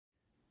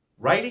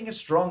Writing a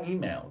strong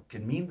email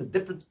can mean the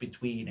difference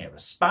between a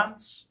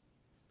response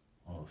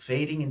or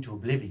fading into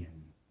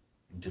oblivion,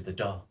 into the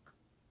dark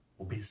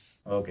abyss.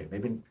 Okay,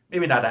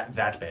 maybe not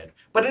that bad,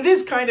 but it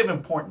is kind of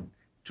important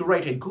to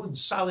write a good,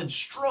 solid,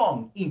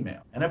 strong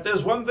email. And if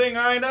there's one thing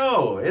I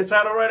know, it's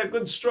how to write a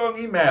good, strong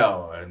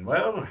email. And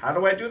well, how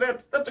do I do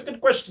that? That's a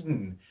good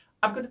question.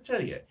 I'm going to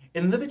tell you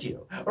in the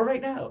video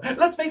right now.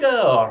 Let's make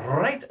a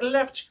right,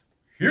 left,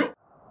 here.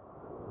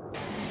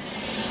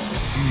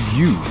 Do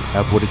you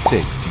have what it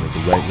takes to make a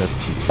right,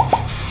 left, here?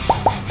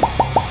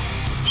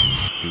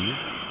 Do you?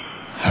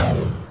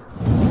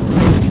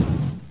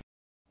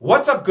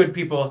 What's up, good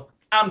people?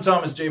 I'm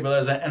Thomas J.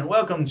 Bellezza, and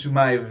welcome to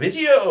my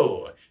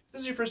video. If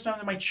this is your first time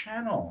on my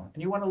channel,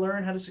 and you want to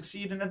learn how to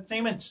succeed in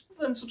entertainment,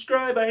 then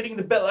subscribe by hitting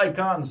the bell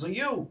icon so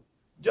you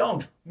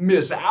don't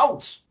miss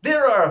out.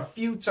 There are a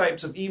few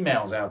types of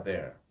emails out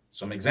there.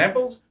 Some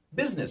examples: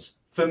 business,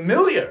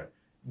 familiar,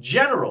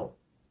 general,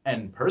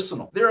 and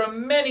personal. There are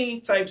many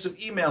types of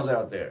emails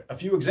out there. A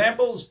few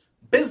examples: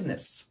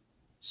 business,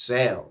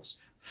 sales,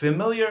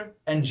 familiar,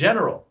 and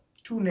general,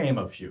 to name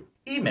a few.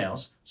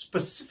 Emails,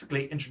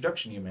 specifically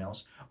introduction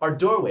emails, are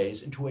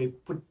doorways into a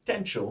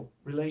potential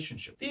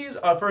relationship. These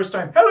are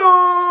first-time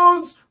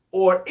hellos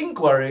or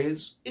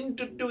inquiries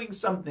into doing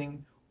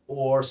something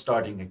or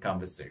starting a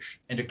conversation.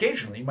 And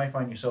occasionally you might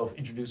find yourself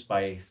introduced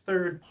by a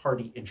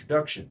third-party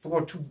introduction.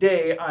 For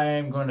today, I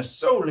am going to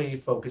solely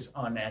focus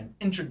on an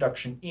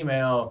introduction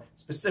email,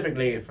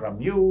 specifically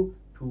from you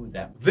to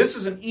them. This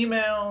is an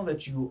email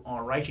that you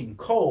are writing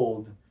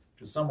cold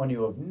to someone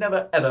you have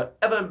never,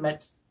 ever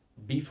met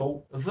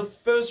before. The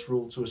first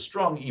rule to a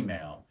strong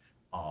email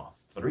are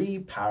 3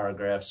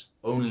 paragraphs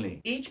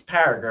only. Each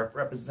paragraph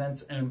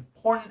represents an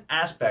important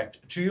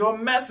aspect to your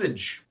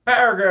message.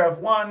 Paragraph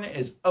 1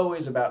 is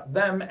always about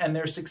them and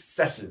their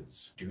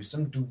successes. Do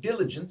some due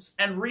diligence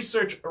and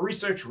research.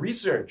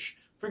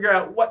 Figure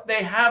out what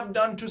they have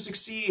done to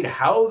succeed,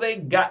 how they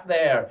got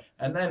there,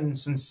 and then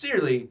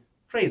sincerely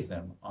praise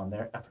them on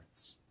their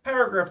efforts.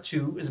 Paragraph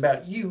 2 is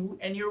about you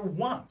and your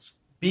wants.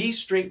 Be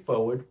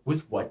straightforward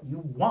with what you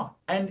want.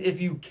 And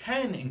if you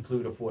can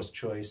include a forced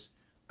choice,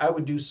 I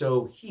would do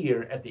so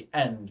here at the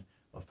end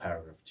of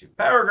paragraph 2.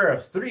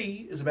 Paragraph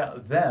 3 is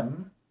about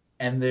them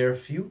and their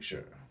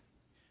future.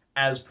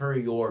 As per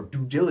your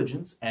due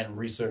diligence and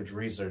research,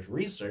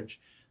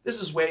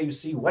 this is where you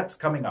see what's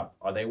coming up.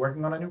 Are they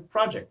working on a new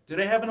project? Do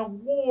they have an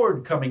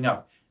award coming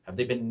up? Have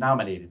they been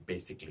nominated,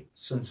 basically?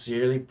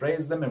 Sincerely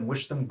praise them and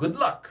wish them good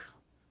luck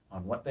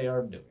on what they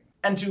are doing.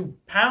 And to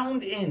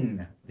pound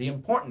in the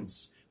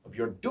importance of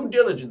your due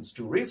diligence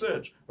to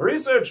research.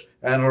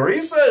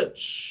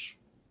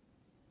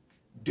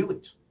 Do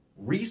it.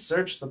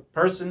 Research the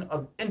person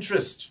of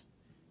interest.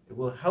 It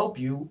will help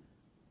you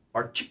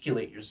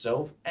articulate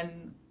yourself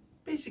and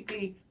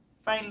basically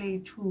finely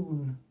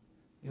tune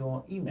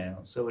your email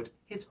so it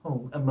hits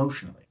home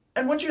emotionally.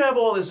 And once you have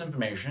all this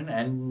information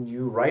and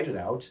you write it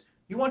out,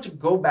 you want to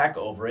go back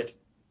over it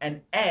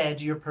and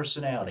add your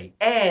personality,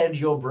 add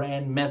your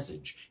brand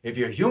message. If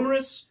you're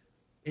humorous,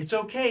 it's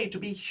okay to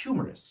be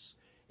humorous.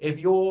 If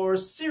you're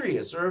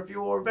serious, or if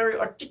you're very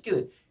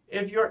articulate,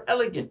 if you're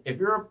elegant, if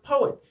you're a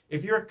poet,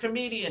 if you're a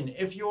comedian,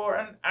 if you're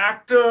an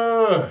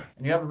actor,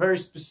 and you have a very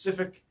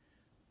specific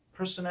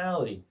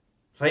personality,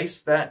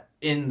 place that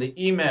in the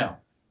email.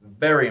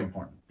 Very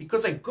important.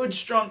 Because a good,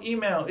 strong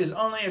email is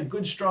only a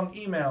good, strong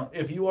email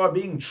if you are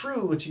being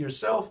true to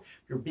yourself,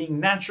 you're being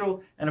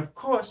natural, and of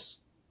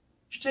course,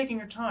 you're taking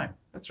your time.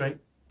 That's right.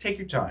 Take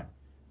your time.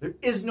 There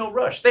is no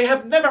rush. They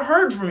have never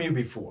heard from you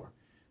before.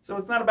 So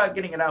it's not about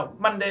getting it out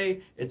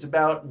Monday. It's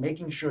about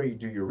making sure you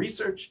do your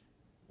research,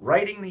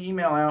 writing the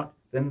email out,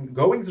 then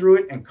going through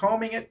it and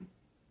combing it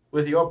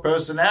with your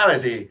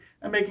personality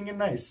and making it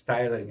nice,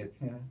 styling it.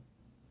 You know,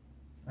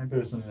 I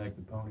personally like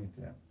the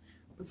ponytail,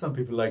 but some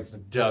people like the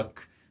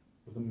duck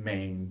or the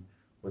mane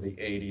or the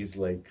 80s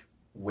like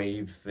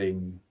wave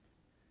thing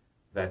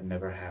that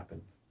never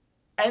happened.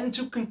 And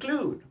to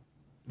conclude,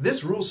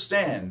 this rule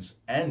stands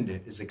and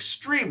is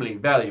extremely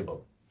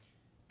valuable.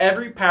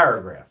 Every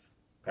paragraph,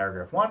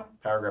 paragraph 1,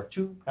 paragraph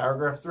 2,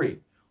 paragraph 3,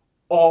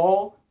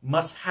 all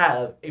must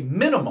have a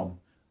minimum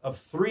of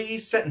 3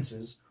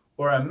 sentences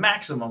or a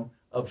maximum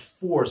of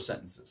 4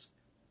 sentences.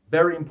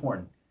 Very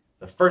important.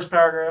 The first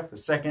paragraph, the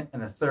second,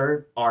 and the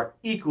third are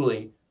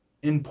equally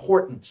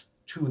important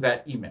to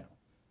that email.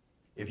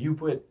 If you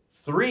put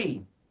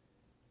 3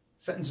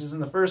 sentences in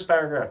the first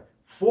paragraph,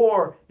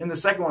 4 in the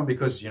second one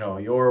because, you know,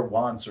 your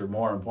wants are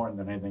more important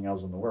than anything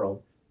else in the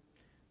world,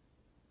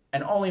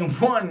 and only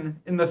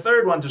 1 in the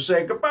third one to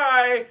say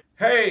goodbye,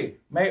 hey,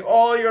 may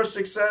all your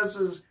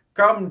successes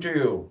come to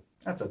you.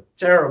 That's a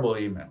terrible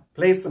email.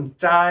 Place some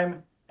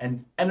time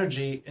and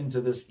energy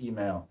into this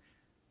email.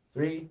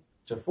 3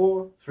 to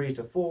 4, 3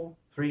 to 4,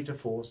 3 to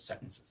 4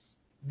 sentences.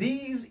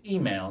 These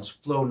emails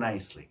flow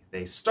nicely.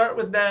 They start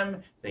with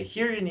them, they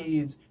hear your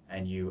needs,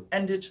 and you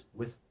end it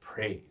with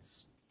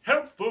praise.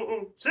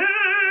 Helpful tip!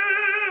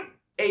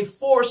 A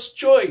forced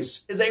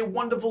choice is a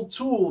wonderful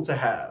tool to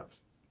have.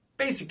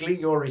 Basically,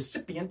 your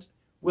recipient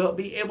will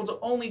be able to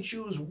only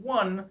choose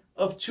one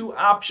of two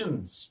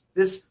options.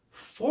 This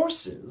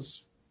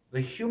forces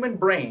the human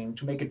brain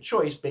to make a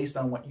choice based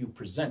on what you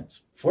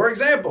present. For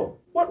example,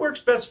 what works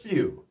best for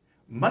you?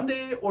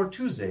 Monday or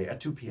Tuesday at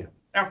 2 p.m.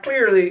 Now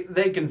clearly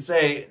they can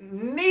say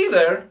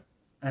neither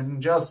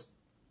and just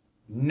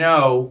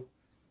no,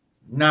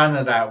 none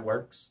of that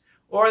works.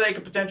 Or they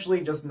could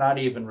potentially just not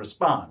even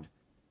respond.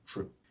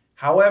 True.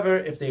 However,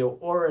 if they are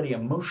already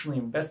emotionally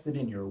invested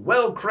in your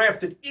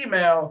well-crafted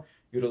email,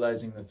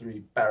 utilizing the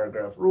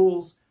 3-paragraph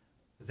rules,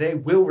 they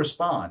will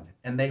respond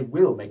and they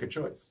will make a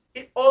choice.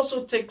 It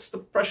also takes the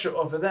pressure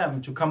off of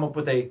them to come up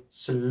with a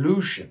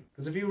solution.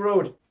 Because if you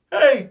wrote,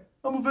 hey,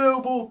 I'm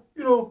available,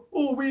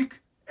 all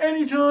week,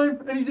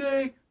 anytime, any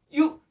day,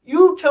 you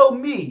tell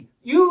me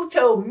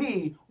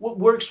what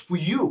works for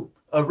you,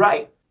 all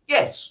right?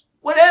 Yes,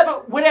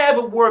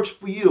 whatever works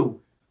for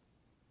you.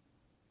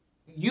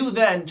 You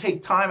then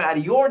take time out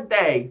of your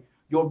day,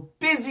 your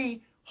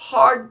busy,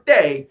 hard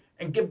day,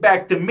 and get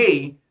back to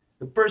me,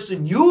 the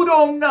person you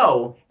don't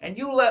know, and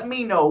you let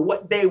me know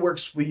what day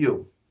works for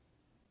you.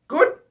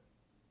 Good?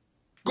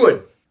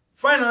 Good.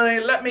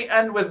 Finally, let me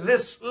end with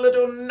this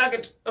little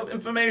nugget of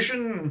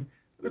information.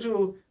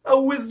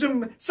 A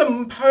wisdom,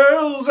 some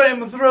pearls I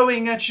am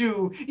throwing at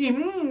you.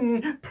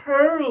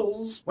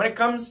 Pearls. When it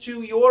comes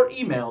to your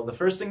email, the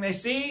first thing they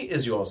see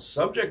is your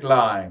subject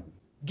line.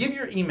 Give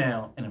your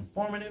email an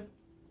informative,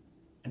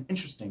 an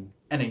interesting,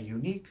 and a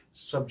unique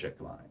subject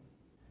line.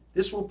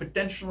 This will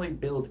potentially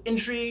build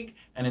intrigue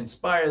and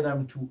inspire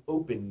them to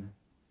open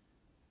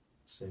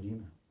said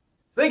email.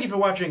 Thank you for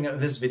watching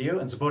this video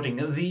and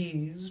supporting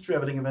these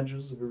traveling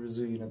adventures of a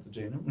Brazilian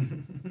entertainer.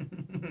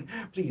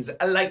 Please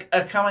like,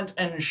 comment,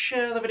 and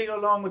share the video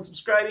along with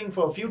subscribing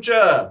for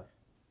future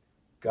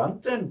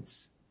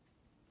content.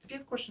 If you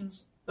have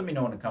questions, let me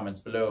know in the comments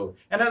below.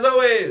 And as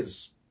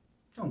always,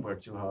 don't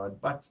work too hard,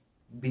 but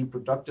be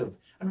productive.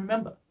 And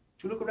remember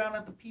to look around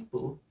at the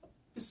people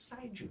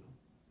beside you.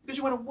 Because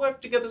you want to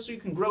work together so you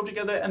can grow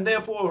together and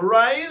therefore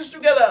rise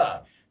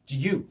together. Do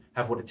you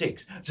have what it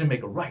takes to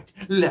make a right,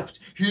 left,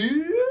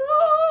 here?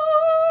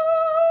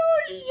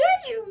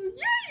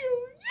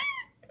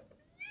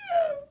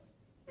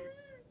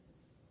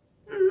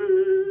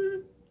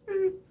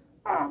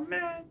 Oh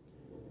man.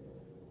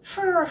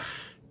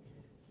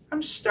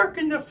 I'm stuck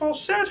in the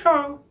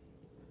falsetto.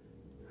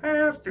 I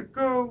have to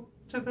go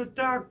to the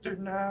doctor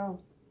now.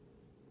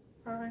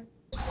 Bye.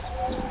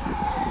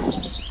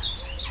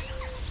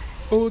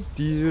 Oh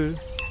dear.